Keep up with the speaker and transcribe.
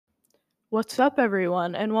What's up,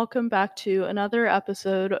 everyone, and welcome back to another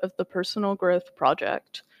episode of the Personal Growth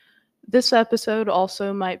Project. This episode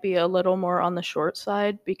also might be a little more on the short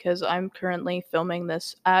side because I'm currently filming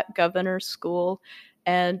this at Governor's School,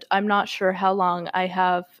 and I'm not sure how long I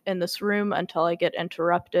have in this room until I get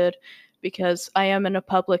interrupted because I am in a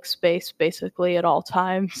public space basically at all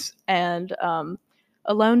times, and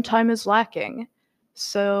alone time is lacking.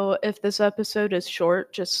 So if this episode is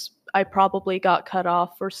short, just I probably got cut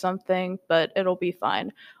off or something, but it'll be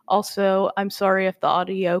fine. Also, I'm sorry if the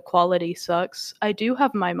audio quality sucks. I do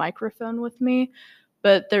have my microphone with me,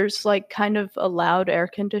 but there's like kind of a loud air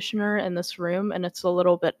conditioner in this room and it's a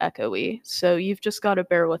little bit echoey. So you've just got to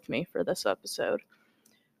bear with me for this episode.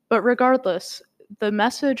 But regardless, the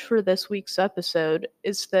message for this week's episode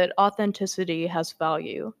is that authenticity has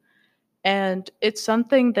value. And it's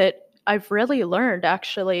something that I've really learned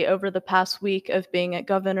actually over the past week of being at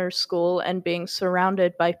Governor's School and being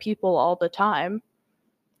surrounded by people all the time.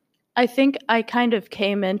 I think I kind of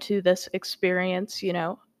came into this experience,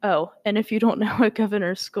 and if you don't know what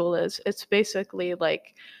Governor's School is, it's basically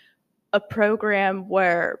like a program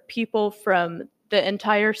where people from the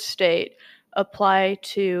entire state apply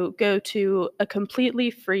to go to a completely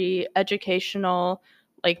free educational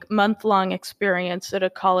like month-long experience at a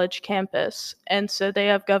college campus. And so they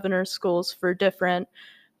have governor schools for different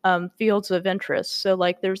fields of interest. So,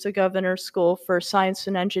 like, there's a governor school for science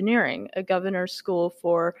and engineering, a governor school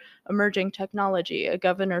for emerging technology, a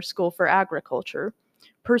governor school for agriculture.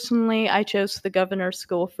 Personally, I chose the governor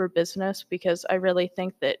school for business because I really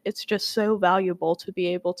think that it's just so valuable to be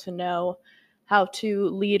able to know how to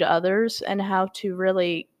lead others and how to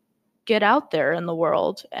really get out there in the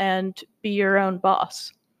world and be your own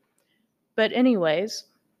boss. But, anyways,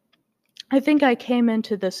 I think I came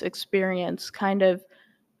into this experience kind of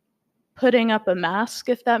putting up a mask,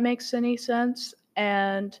 if that makes any sense.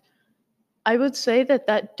 And I would say that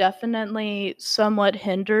that definitely somewhat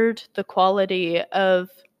hindered the quality of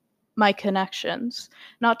my connections.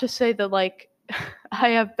 Not to say that, like, I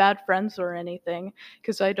have bad friends or anything,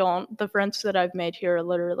 because I don't. The friends that I've made here are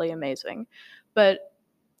literally amazing. But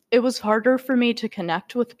it was harder for me to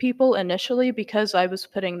connect with people initially because I was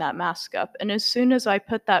putting that mask up. And as soon as I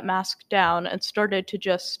put that mask down and started to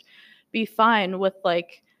just be fine with,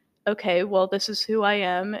 like, okay, well, this is who I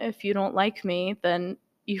am. If you don't like me, then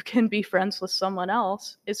you can be friends with someone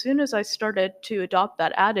else. As soon as I started to adopt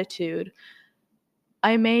that attitude,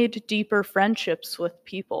 I made deeper friendships with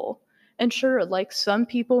people. And sure, like, some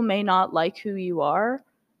people may not like who you are,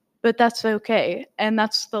 but that's okay. And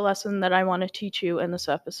that's the lesson that I want to teach you in this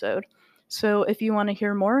episode. So if you want to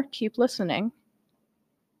hear more, keep listening.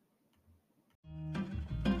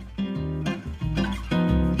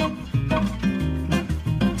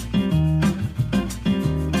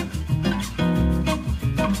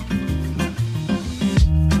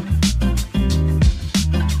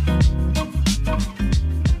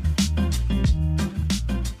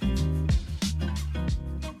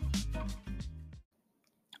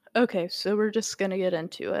 Okay, so we're just going to get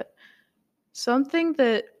into it. Something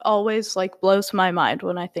that always like blows my mind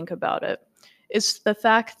when I think about it is the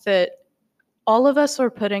fact that all of us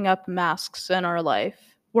are putting up masks in our life.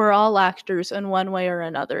 We're all actors in one way or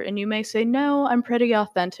another. And you may say, no, I'm pretty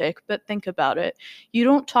authentic, but think about it. You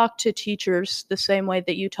don't talk to teachers the same way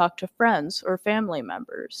that you talk to friends or family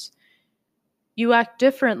members. You act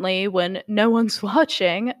differently when no one's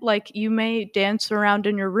watching. Like, you may dance around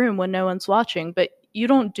in your room when no one's watching, but you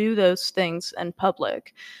don't do those things in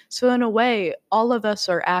public. So, in a way, all of us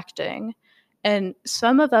are acting. And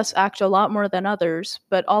some of us act a lot more than others,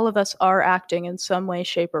 but all of us are acting in some way,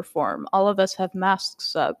 shape, or form. All of us have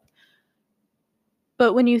masks up.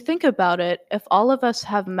 But when you think about it, if all of us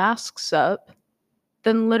have masks up,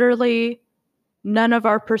 then literally none of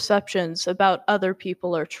our perceptions about other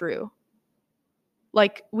people are true.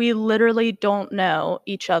 Like, we literally don't know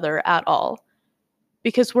each other at all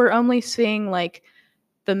because we're only seeing like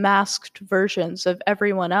the masked versions of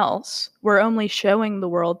everyone else. We're only showing the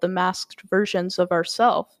world the masked versions of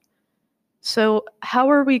ourselves. So, how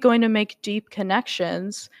are we going to make deep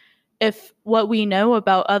connections if what we know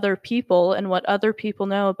about other people and what other people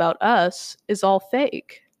know about us is all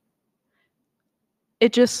fake?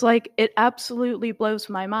 It just like, it absolutely blows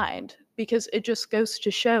my mind because it just goes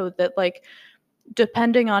to show that, like,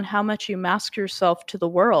 depending on how much you mask yourself to the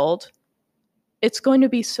world, it's going to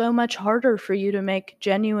be so much harder for you to make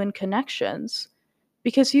genuine connections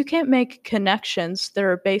because you can't make connections that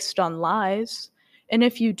are based on lies. And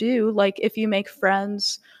if you do, like, if you make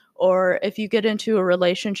friends or if you get into a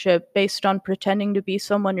relationship based on pretending to be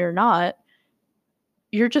someone you're not,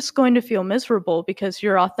 you're just going to feel miserable because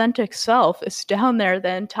your authentic self is down there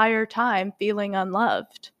the entire time feeling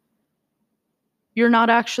unloved. You're not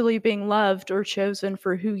actually being loved or chosen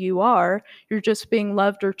for who you are. You're just being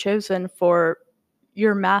loved or chosen for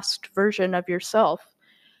your masked version of yourself.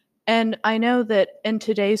 And I know that in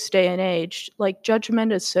today's day and age, like,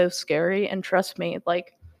 judgment is so scary. And trust me,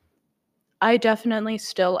 like, I definitely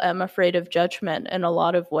still am afraid of judgment in a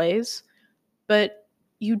lot of ways, but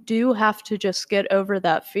you do have to just get over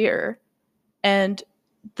that fear. And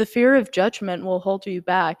the fear of judgment will hold you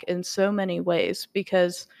back in so many ways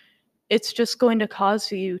because it's just going to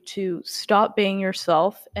cause you to stop being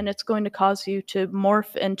yourself, and it's going to cause you to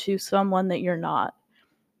morph into someone that you're not.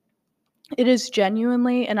 It is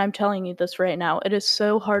genuinely, and I'm telling you this right now, it is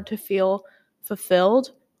so hard to feel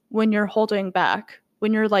fulfilled when you're holding back,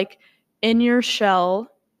 when you're like in your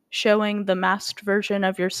shell, showing the masked version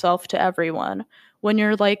of yourself to everyone, when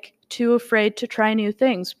you're like too afraid to try new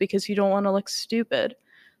things because you don't want to look stupid.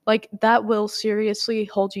 Like, that will seriously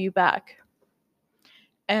hold you back.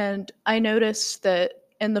 And I noticed that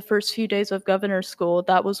in the first few days of governor school,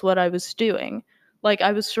 that was what I was doing. Like,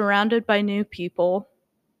 I was surrounded by new people.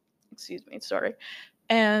 Excuse me, sorry.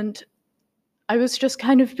 And I was just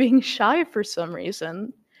kind of being shy for some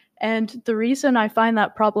reason. And the reason I find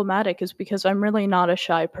that problematic is because I'm really not a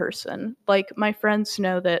shy person. Like, my friends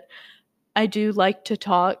know that I do like to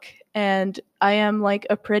talk, and I am like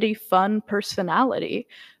a pretty fun personality.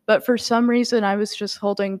 But for some reason, I was just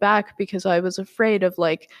holding back because I was afraid of,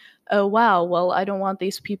 like, oh, wow, well, I don't want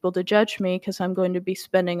these people to judge me because I'm going to be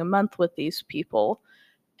spending a month with these people.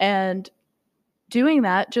 And doing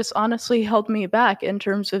that just honestly held me back in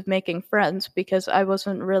terms of making friends because I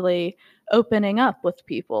wasn't really opening up with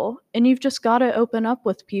people. And you've just got to open up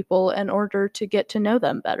with people in order to get to know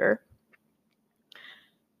them better.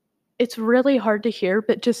 It's really hard to hear,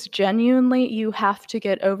 but just genuinely, you have to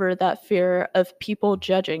get over that fear of people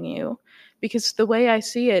judging you. Because the way I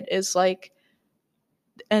see it is like,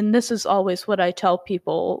 and this is always what I tell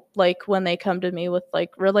people, like when they come to me with like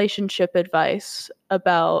relationship advice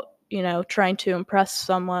about, trying to impress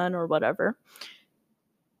someone or whatever.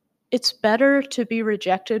 It's better to be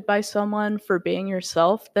rejected by someone for being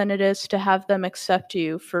yourself than it is to have them accept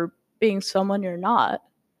you for being someone you're not.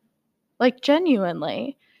 Like,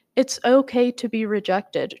 genuinely, it's okay to be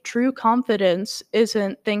rejected. True confidence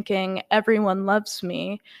isn't thinking everyone loves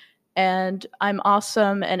me and I'm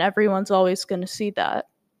awesome and everyone's always going to see that.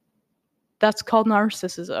 That's called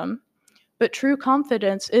narcissism. But true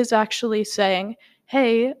confidence is actually saying,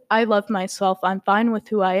 hey, I love myself. I'm fine with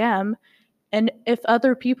who I am. And if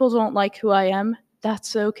other people don't like who I am,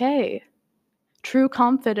 that's okay. True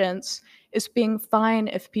confidence is being fine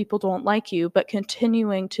if people don't like you, but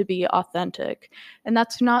continuing to be authentic. And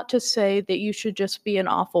that's not to say that you should just be an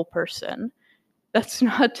awful person. That's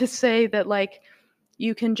not to say that, like,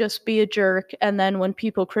 you can just be a jerk and then when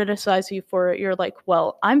people criticize you for it, you're like,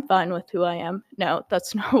 well, I'm fine with who I am. No,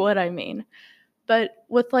 that's not what I mean. But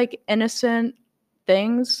with like innocent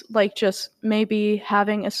things, like just maybe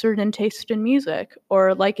having a certain taste in music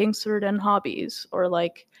or liking certain hobbies or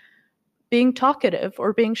like being talkative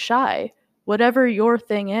or being shy, whatever your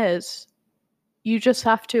thing is, you just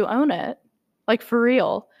have to own it, like, for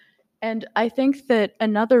real. And I think that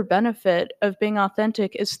another benefit of being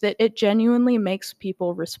authentic is that it genuinely makes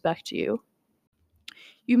people respect you.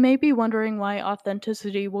 You may be wondering why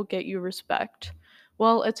authenticity will get you respect.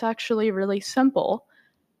 Well, it's actually really simple.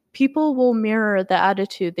 People will mirror the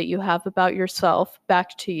attitude that you have about yourself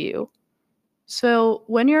back to you. So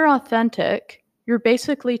when you're authentic, you're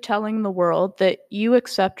basically telling the world that you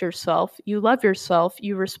accept yourself, you love yourself,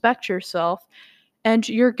 you respect yourself, and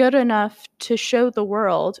you're good enough to show the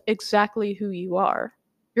world exactly who you are.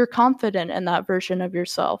 You're confident in that version of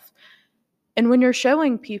yourself. And when you're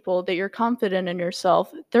showing people that you're confident in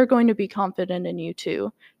yourself, they're going to be confident in you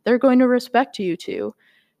too. They're going to respect you too.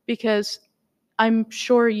 Because I'm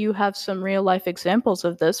sure you have some real life examples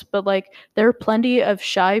of this, but like, there are plenty of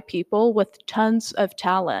shy people with tons of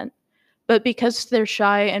talent. But because they're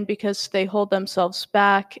shy and because they hold themselves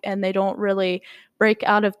back and they don't really break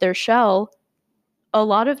out of their shell, a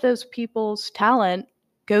lot of those people's talent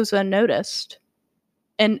goes unnoticed.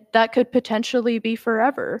 And that could potentially be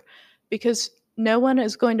forever because no one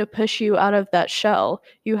is going to push you out of that shell.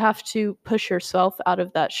 You have to push yourself out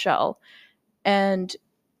of that shell. And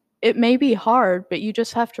it may be hard, but you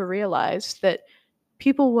just have to realize that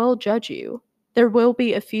people will judge you. There will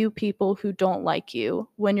be a few people who don't like you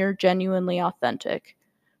when you're genuinely authentic.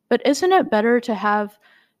 But isn't it better to have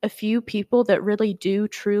a few people that really do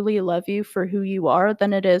truly love you for who you are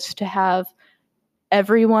than it is to have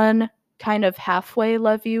everyone kind of halfway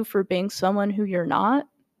love you for being someone who you're not?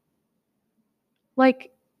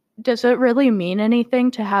 Like, does it really mean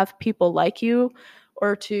anything to have people like you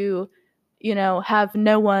or to, have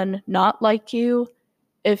no one not like you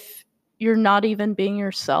if you're not even being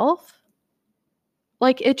yourself?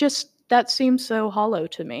 Like, that seems so hollow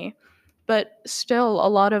to me. But still, a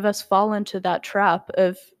lot of us fall into that trap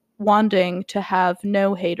of wanting to have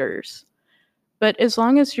no haters. But as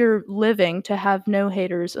long as you're living to have no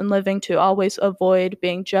haters and living to always avoid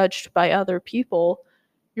being judged by other people,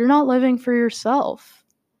 you're not living for yourself.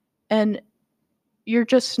 And you're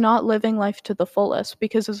just not living life to the fullest,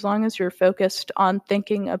 because as long as you're focused on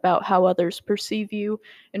thinking about how others perceive you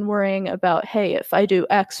and worrying about, hey, if I do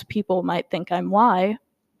X, people might think I'm Y,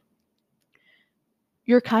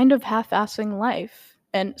 you're kind of half-assing life.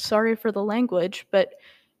 And sorry for the language, but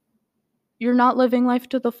you're not living life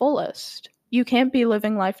to the fullest. You can't be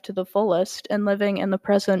living life to the fullest and living in the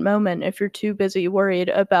present moment if you're too busy worried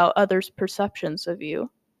about others' perceptions of you.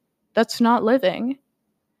 That's not living.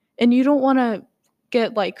 And you don't want to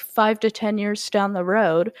get like 5 to 10 years down the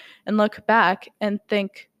road and look back and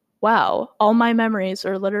think, wow, all my memories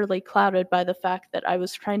are literally clouded by the fact that I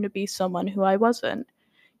was trying to be someone who I wasn't.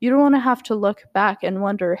 You don't want to have to look back and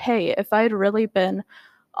wonder, hey, if I had really been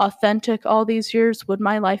authentic all these years, would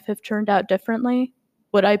my life have turned out differently?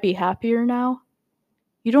 Would I be happier now?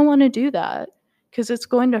 You don't want to do that because it's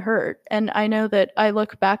going to hurt. And I know that I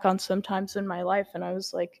look back on some times in my life and I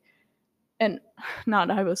was like, and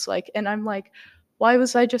I'm like, why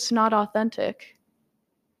was I just not authentic?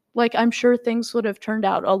 Like, I'm sure things would have turned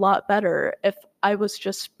out a lot better if I was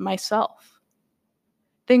just myself.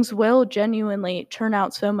 Things will genuinely turn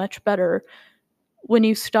out so much better when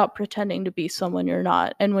you stop pretending to be someone you're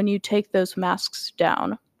not and when you take those masks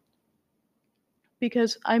down.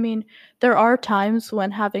 Because, I mean, there are times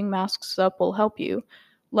when having masks up will help you.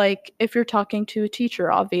 Like, if you're talking to a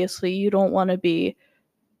teacher, obviously, you don't want to be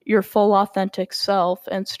your full authentic self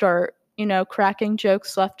and start, cracking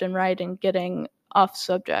jokes left and right and getting off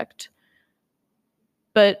subject.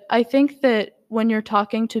 But I think that when you're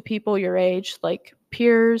talking to people your age, like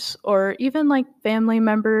peers or even like family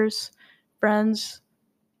members, friends,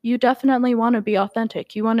 you definitely want to be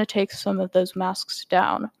authentic. You want to take some of those masks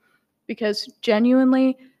down because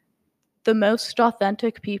genuinely, the most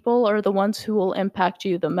authentic people are the ones who will impact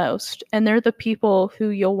you the most. And they're the people who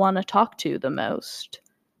you'll want to talk to the most.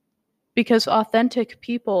 Because authentic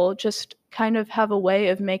people just kind of have a way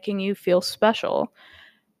of making you feel special.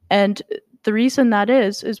 And the reason that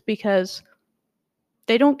is because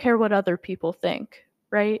they don't care what other people think,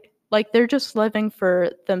 right? Like, they're just living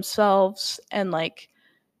for themselves and, like,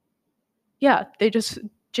 yeah, they just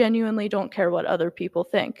genuinely don't care what other people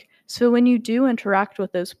think. So when you do interact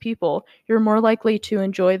with those people, you're more likely to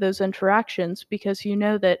enjoy those interactions because you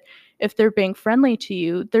know that if they're being friendly to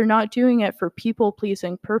you, they're not doing it for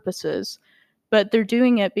people-pleasing purposes, but they're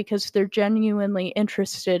doing it because they're genuinely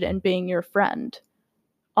interested in being your friend.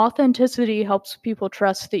 Authenticity helps people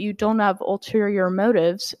trust that you don't have ulterior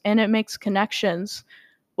motives, and it makes connections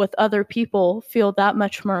with other people feel that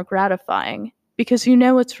much more gratifying because you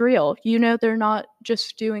know it's real. You know they're not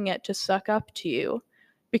just doing it to suck up to you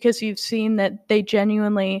because you've seen that they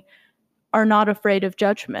genuinely are not afraid of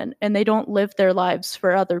judgment and they don't live their lives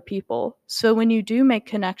for other people. So when you do make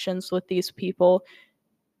connections with these people,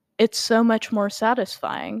 it's so much more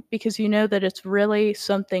satisfying because you know that it's really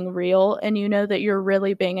something real and you know that you're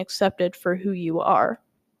really being accepted for who you are.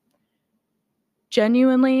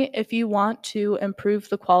 Genuinely, if you want to improve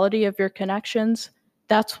the quality of your connections,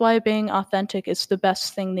 that's why being authentic is the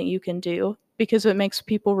best thing that you can do because it makes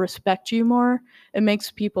people respect you more, it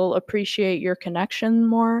makes people appreciate your connection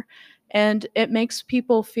more, and it makes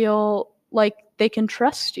people feel like they can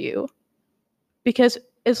trust you. Because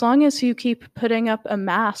as long as you keep putting up a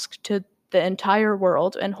mask to the entire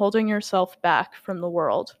world and holding yourself back from the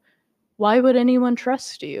world, why would anyone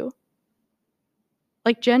trust you?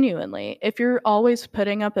 Like, genuinely, if you're always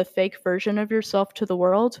putting up a fake version of yourself to the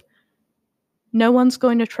world, no one's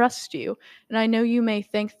going to trust you. And I know you may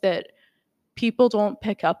think that people don't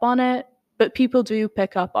pick up on it, but people do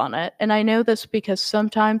pick up on it. And I know this because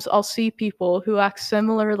sometimes I'll see people who act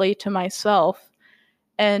similarly to myself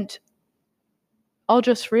and I'll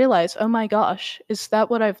just realize, oh my gosh, is that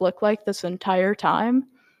what I've looked like this entire time?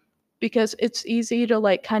 Because it's easy to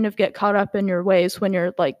like kind of get caught up in your ways when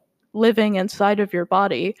you're like living inside of your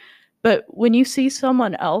body. But when you see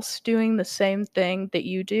someone else doing the same thing that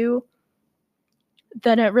you do,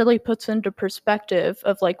 then it really puts into perspective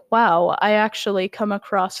of like, wow, I actually come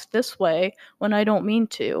across this way when I don't mean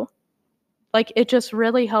to. Like, it just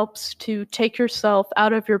really helps to take yourself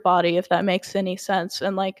out of your body, if that makes any sense,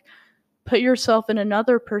 and like put yourself in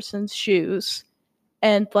another person's shoes.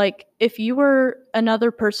 And like, if you were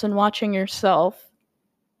another person watching yourself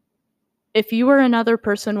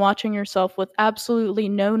with absolutely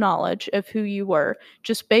no knowledge of who you were,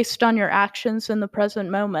 just based on your actions in the present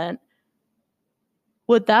moment,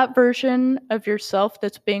 would that version of yourself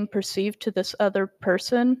that's being perceived to this other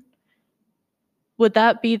person, would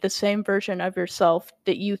that be the same version of yourself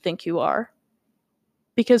that you think you are?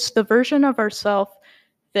 Because the version of ourself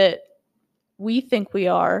that we think we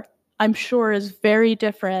are, I'm sure, is very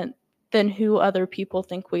different than who other people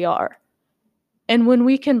think we are. And when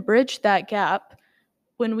we can bridge that gap,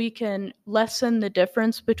 when we can lessen the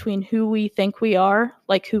difference between who we think we are,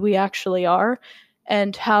 like who we actually are,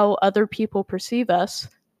 and how other people perceive us,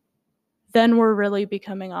 then we're really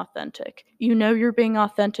becoming authentic. You know you're being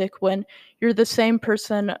authentic when you're the same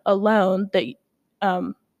person alone that,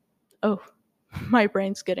 oh, my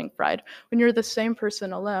brain's getting fried. When you're the same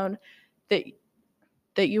person alone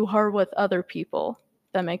that you are with other people,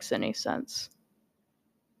 if that makes any sense.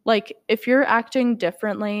 Like, if you're acting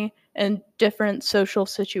differently in different social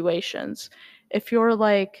situations, if you're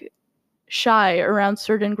like shy around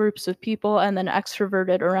certain groups of people and then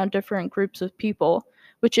extroverted around different groups of people,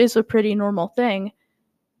 which is a pretty normal thing,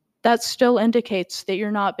 that still indicates that you're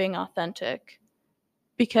not being authentic.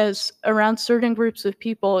 Because around certain groups of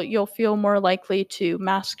people, you'll feel more likely to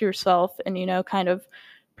mask yourself and, kind of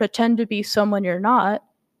pretend to be someone you're not.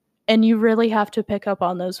 And you really have to pick up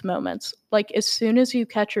on those moments. Like, as soon as you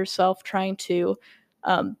catch yourself trying to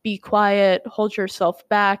be quiet, hold yourself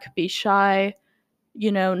back, be shy,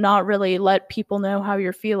 not really let people know how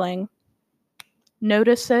you're feeling,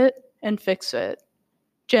 notice it and fix it.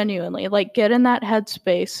 Genuinely, like, get in that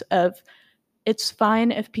headspace of, it's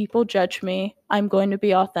fine if people judge me. I'm going to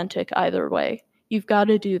be authentic either way. You've got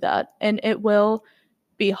to do that. And it will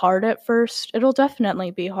be hard at first. It'll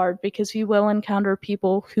definitely be hard because you will encounter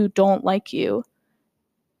people who don't like you.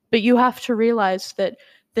 But you have to realize that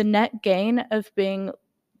the net gain of being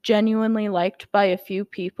genuinely liked by a few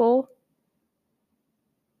people,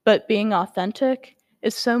 but being authentic,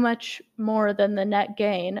 is so much more than the net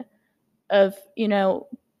gain of,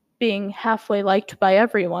 being halfway liked by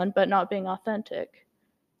everyone, but not being authentic.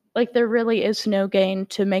 Like, there really is no gain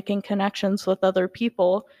to making connections with other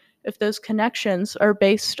people if those connections are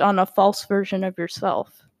based on a false version of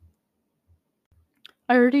yourself.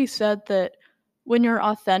 I already said that when you're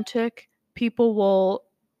authentic, people will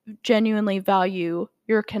genuinely value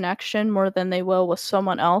your connection more than they will with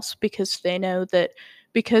someone else, because they know that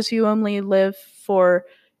because you only live for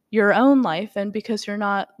your own life and because you're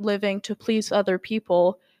not living to please other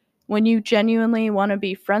people, when you genuinely want to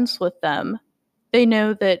be friends with them, they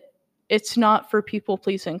know that it's not for people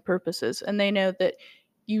pleasing purposes, and they know that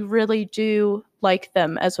you really do like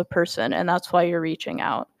them as a person, and that's why you're reaching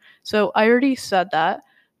out. So I already said that.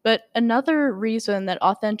 But another reason that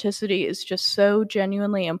authenticity is just so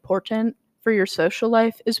genuinely important for your social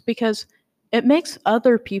life is because it makes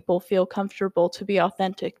other people feel comfortable to be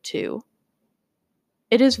authentic too.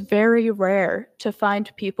 It is very rare to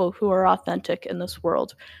find people who are authentic in this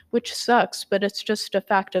world, which sucks, but it's just a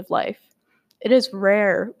fact of life. It is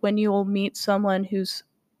rare when you will meet someone who's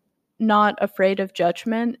not afraid of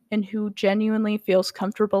judgment and who genuinely feels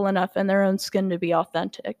comfortable enough in their own skin to be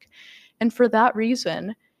authentic. And for that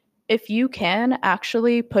reason, if you can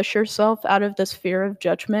actually push yourself out of this fear of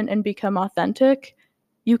judgment and become authentic,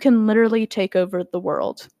 you can literally take over the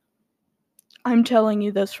world. I'm telling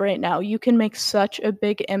you this right now. You can make such a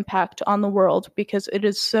big impact on the world because it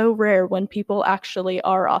is so rare when people actually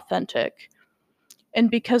are authentic.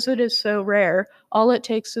 And because it is so rare, all it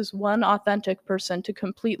takes is one authentic person to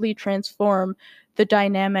completely transform the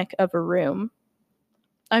dynamic of a room.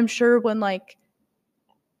 I'm sure when, like,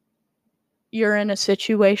 you're in a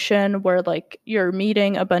situation where, like, you're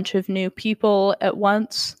meeting a bunch of new people at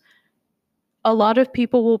once, a lot of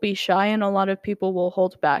people will be shy and a lot of people will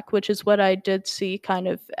hold back, which is what I did see kind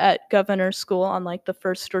of at Governor's School on, like, the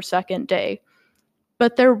first or second day.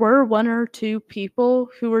 But there were one or two people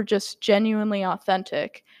who were just genuinely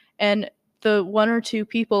authentic. And the one or two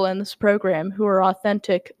people in this program who were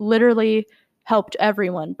authentic literally helped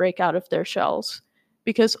everyone break out of their shells.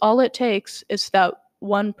 Because all it takes is that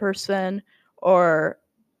one person or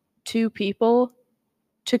two people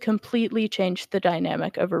to completely change the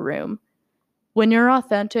dynamic of a room. When you're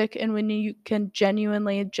authentic and when you can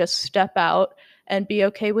genuinely just step out and be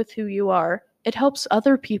okay with who you are, it helps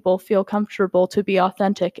other people feel comfortable to be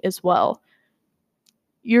authentic as well.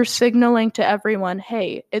 You're signaling to everyone,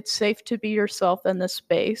 hey, it's safe to be yourself in this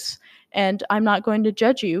space, and I'm not going to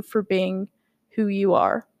judge you for being who you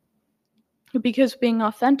are. Because being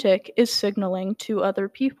authentic is signaling to other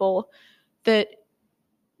people that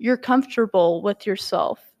you're comfortable with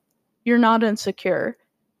yourself. You're not insecure.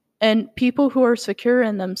 And people who are secure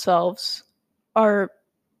in themselves are,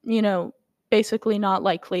 basically not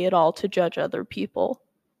likely at all to judge other people.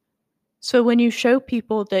 So when you show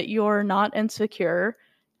people that you're not insecure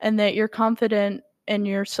and that you're confident in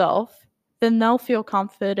yourself, then they'll feel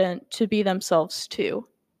confident to be themselves too,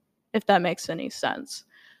 if that makes any sense.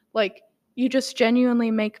 Like, you just genuinely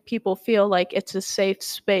make people feel like it's a safe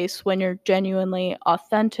space when you're genuinely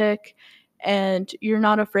authentic and you're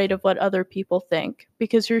not afraid of what other people think,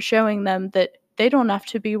 because you're showing them that they don't have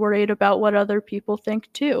to be worried about what other people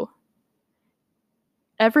think too.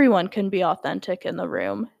 Everyone can be authentic in the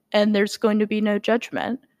room, and there's going to be no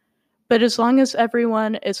judgment. But as long as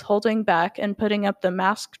everyone is holding back and putting up the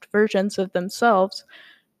masked versions of themselves,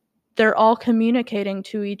 they're all communicating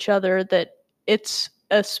to each other that it's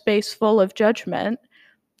a space full of judgment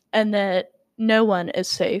and that no one is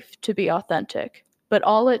safe to be authentic. But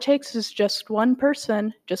all it takes is just one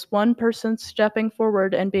person stepping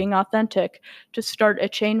forward and being authentic to start a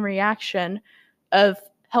chain reaction of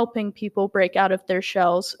helping people break out of their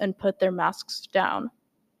shells and put their masks down.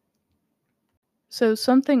 So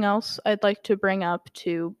something else I'd like to bring up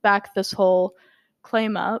to back this whole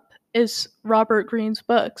claim up is Robert Greene's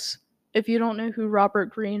books. If you don't know who Robert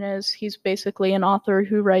Greene is, he's basically an author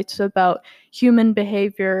who writes about human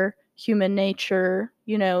behavior, human nature,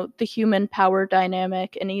 the human power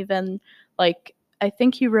dynamic, and even I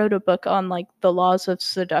think he wrote a book on the laws of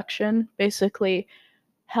seduction, basically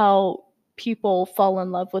how people fall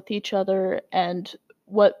in love with each other and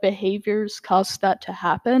what behaviors cause that to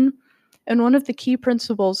happen. And one of the key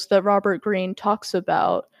principles that Robert Greene talks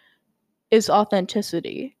about is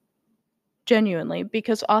authenticity, genuinely,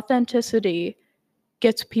 because authenticity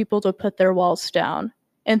gets people to put their walls down.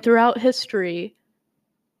 And throughout history,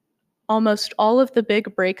 almost all of the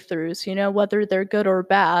big breakthroughs, whether they're good or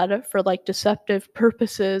bad for deceptive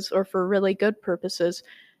purposes or for really good purposes,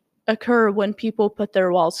 occur when people put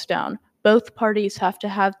their walls down. Both parties have to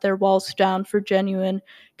have their walls down for genuine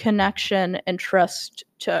connection and trust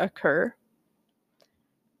to occur.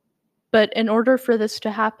 But in order for this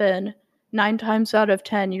to happen, 9 times out of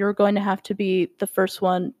 10, you're going to have to be the first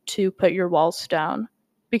one to put your walls down.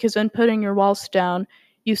 Because in putting your walls down,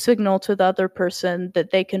 you signal to the other person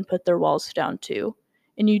that they can put their walls down too.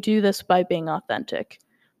 And you do this by being authentic.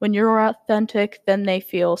 When you're authentic, then they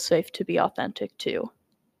feel safe to be authentic too.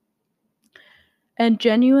 And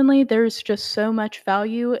genuinely, there's just so much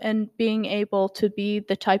value in being able to be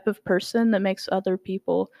the type of person that makes other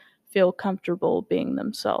people feel comfortable being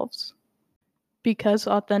themselves. Because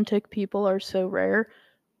authentic people are so rare,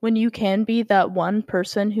 when you can be that one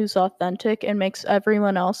person who's authentic and makes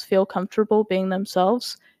everyone else feel comfortable being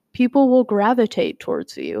themselves, people will gravitate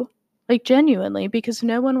towards you. Genuinely, because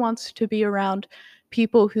no one wants to be around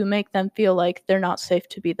people who make them feel like they're not safe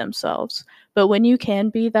to be themselves. But when you can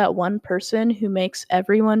be that one person who makes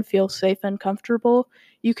everyone feel safe and comfortable,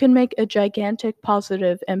 you can make a gigantic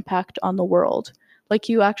positive impact on the world.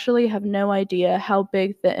 You actually have no idea how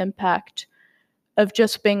big the impact of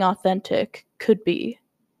just being authentic could be.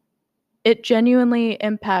 It genuinely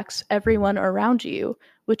impacts everyone around you,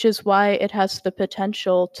 which is why it has the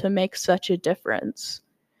potential to make such a difference.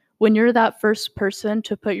 When you're that first person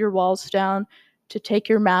to put your walls down, to take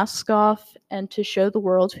your mask off, and to show the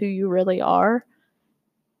world who you really are,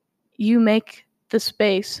 you make the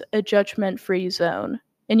space a judgment-free zone,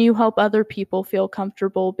 and you help other people feel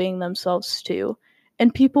comfortable being themselves too.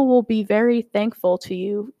 And people will be very thankful to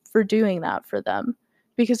you for doing that for them,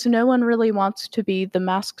 because no one really wants to be the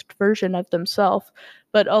masked version of themselves,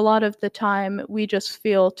 but a lot of the time we just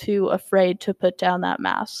feel too afraid to put down that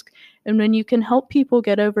mask. And when you can help people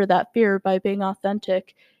get over that fear by being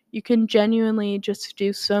authentic, you can genuinely just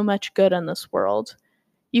do so much good in this world.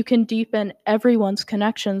 You can deepen everyone's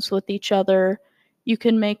connections with each other. You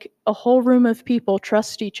can make a whole room of people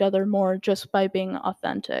trust each other more just by being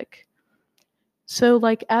authentic. So,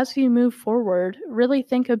 as you move forward, really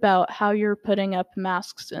think about how you're putting up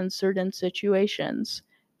masks in certain situations,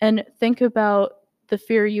 and think about the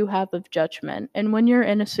fear you have of judgment. And when you're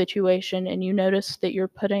in a situation and you notice that you're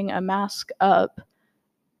putting a mask up,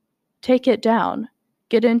 take it down.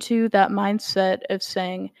 Get into that mindset of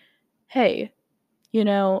saying, hey,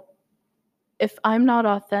 if I'm not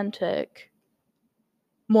authentic,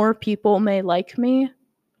 more people may like me,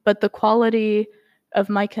 but the quality of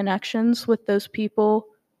my connections with those people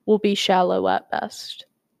will be shallow at best.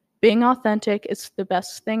 Being authentic is the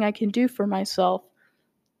best thing I can do for myself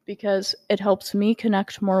because it helps me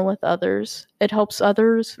connect more with others. It helps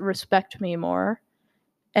others respect me more,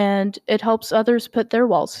 and it helps others put their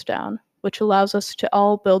walls down. which allows us to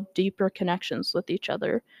all build deeper connections with each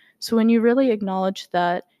other. So when you really acknowledge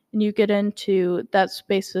that and you get into that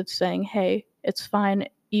space of saying, hey, it's fine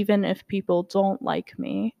even if people don't like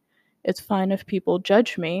me, it's fine if people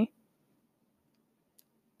judge me,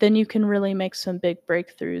 then you can really make some big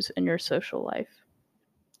breakthroughs in your social life.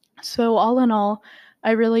 So, all in all,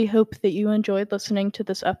 I really hope that you enjoyed listening to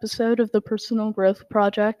this episode of the Personal Growth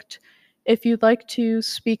Project. If you'd like to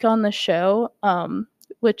speak on the show,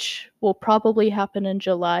 which will probably happen in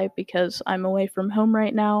July because I'm away from home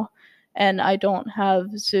right now and I don't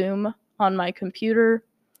have Zoom on my computer,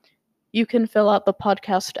 you can fill out the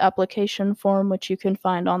podcast application form, which you can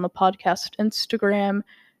find on the podcast Instagram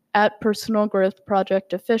at Personal Growth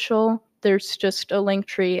Project Official. There's just a link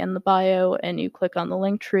tree in the bio, and you click on the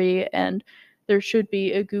link tree, and there should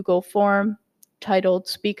be a Google form titled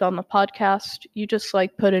Speak on the Podcast. You just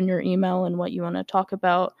put in your email and what you want to talk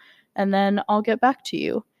about, and then I'll get back to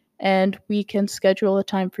you, and we can schedule a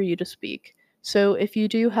time for you to speak. So if you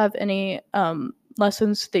do have any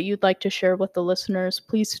lessons that you'd like to share with the listeners,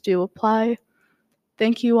 please do apply.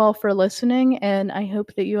 Thank you all for listening, and I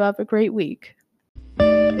hope that you have a great week.